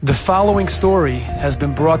The following story has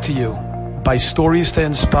been brought to you by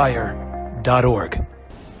StoriesToInspire.org.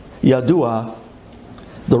 Yadua,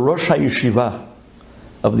 the Rosh HaYeshiva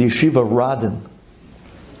of the Yeshiva of Radin,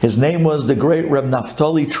 his name was the great Reb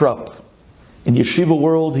Naftali Trupp. In Yeshiva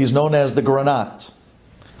world, he's known as the Granat.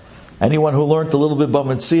 Anyone who learned a little bit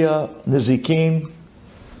Bamitzia, Nizikin,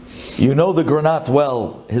 you know the Granat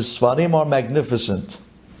well. His Sfarim are magnificent.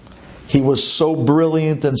 He was so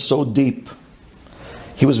brilliant and so deep.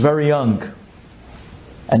 He was very young,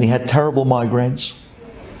 and he had terrible migraines,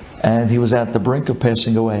 and he was at the brink of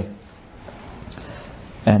passing away.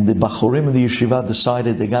 And the Bachurim in the yeshiva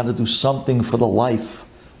decided they got to do something for the life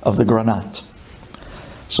of the Granat.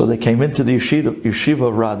 So they came into the yeshiva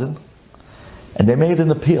of Radin, and they made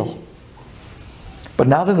an appeal. But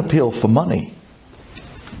not an appeal for money,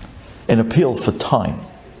 an appeal for time,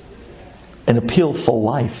 an appeal for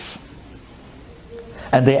life.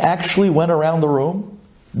 And they actually went around the room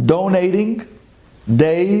donating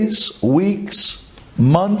days, weeks,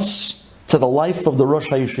 months to the life of the Rosh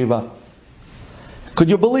HaYeshiva. Could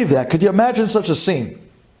you believe that? Could you imagine such a scene?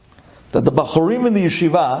 That the Bachurim in the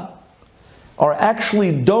yeshiva are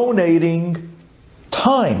actually donating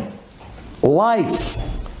time, life,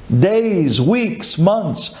 days, weeks,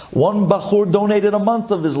 months. One Bachur donated a month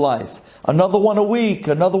of his life, another one a week,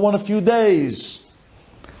 another one a few days.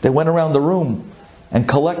 They went around the room and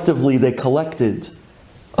collectively they collected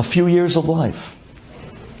a few years of life.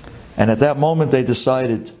 And at that moment they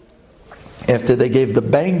decided, after they gave the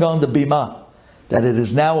bang on the bima, that it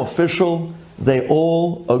is now official, they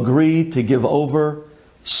all agreed to give over a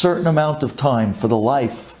certain amount of time for the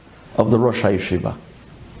life of the Rosh HaYeshiva.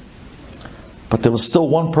 But there was still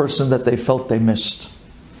one person that they felt they missed.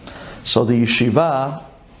 So the yeshiva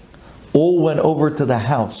all went over to the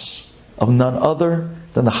house of none other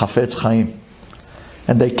than the Chafetz Chaim.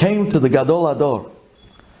 And they came to the Gadol Ador.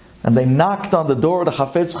 And they knocked on the door of the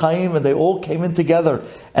Chafetz Chaim, and they all came in together.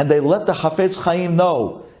 And they let the Chafetz Chaim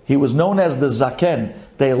know. He was known as the Zaken.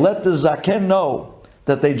 They let the Zaken know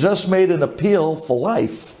that they just made an appeal for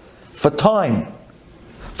life, for time,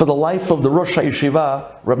 for the life of the Rosh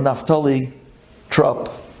HaYeshiva, Reb Naftali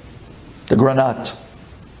Trupp, the Granat.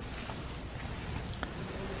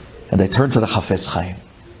 And they turned to the Chafetz Chaim.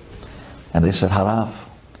 And they said, Harav,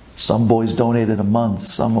 some boys donated a month,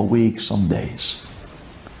 some a week, some days.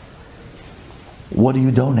 What do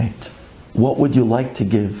you donate? What would you like to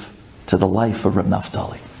give to the life of Reb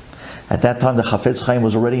Naftali? At that time, the Chafetz Chaim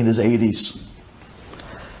was already in his 80s.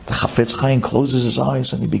 The Chafetz Chaim closes his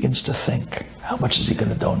eyes and he begins to think, how much is he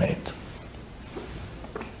going to donate?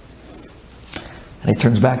 And he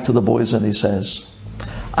turns back to the boys and he says,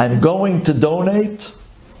 I'm going to donate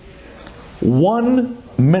 1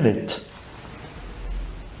 minute.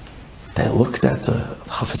 They looked at the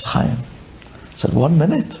Chafetz Chaim, said, 1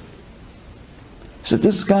 minute? He said,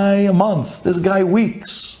 this guy a month, this guy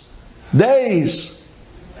weeks, days,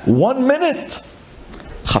 1 minute.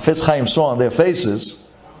 Chafetz Chaim saw on their faces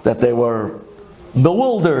that they were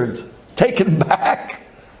bewildered, taken back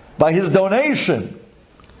by his donation.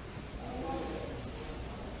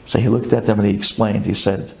 So he looked at them and he explained, he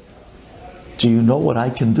said, do you know what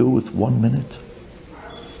I can do with 1 minute?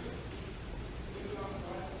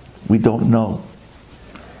 We don't know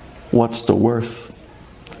what's the worth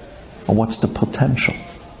or what's the potential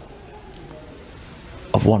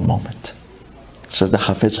of 1 moment. Says the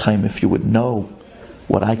Chafetz Chaim, if you would know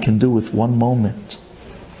what I can do with 1 moment,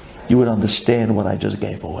 you would understand what I just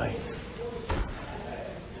gave away.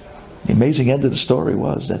 The amazing end of the story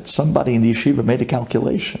was that somebody in the yeshiva made a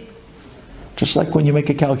calculation. Just like when you make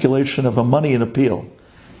a calculation of a money and appeal,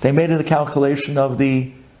 they made it a calculation of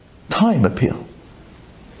the time appeal,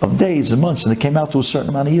 of days and months, and it came out to a certain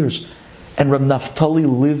amount of years. And Reb Naftali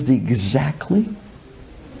lived exactly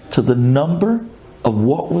to the number of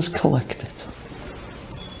what was collected,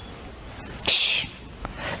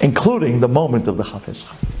 including the moment of the Chafetz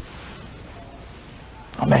Chaim.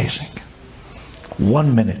 Amazing.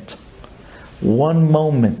 1 minute, 1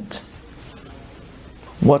 moment.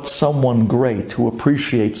 What someone great who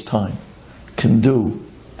appreciates time can do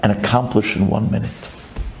and accomplish in 1 minute.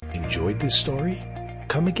 Enjoyed this story?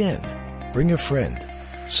 Come again. Bring a friend.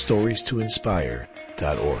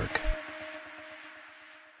 StoriesToInspire.org